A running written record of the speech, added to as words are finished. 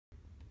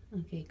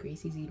Okay,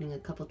 Gracie's eating a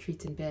couple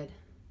treats in bed.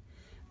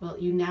 Well,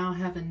 you now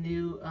have a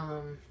new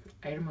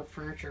item of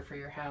furniture for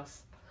your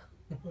house.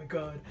 Oh my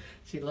god,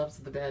 she loves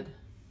the bed.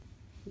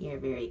 You're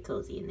very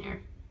cozy in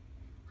there.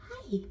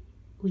 Hi,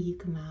 will you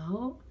come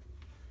out?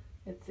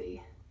 Let's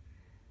see.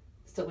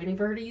 Still waiting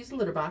for her to use the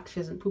litter box. She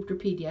hasn't pooped or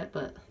peed yet,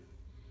 but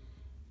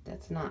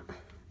that's not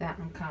that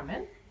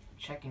uncommon.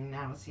 Checking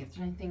now to see if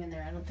there's anything in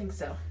there. I don't think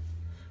so.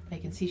 But I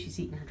can see she's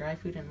eating her dry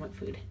food and wet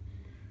food.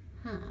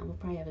 Huh, we'll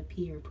probably have a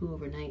pee or poo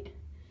overnight.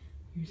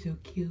 You're so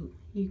cute.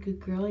 You good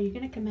girl. Are you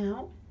gonna come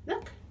out?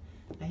 Look,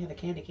 I have a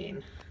candy cane.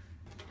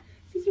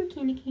 Is this your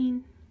candy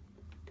cane?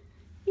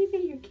 Is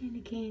it your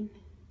candy cane?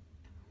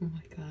 Oh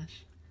my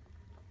gosh.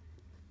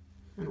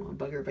 I don't want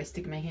to bug her by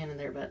sticking my hand in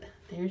there, but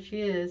there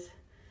she is.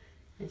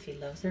 And she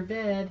loves her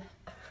bed.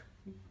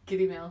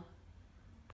 Kitty Mail.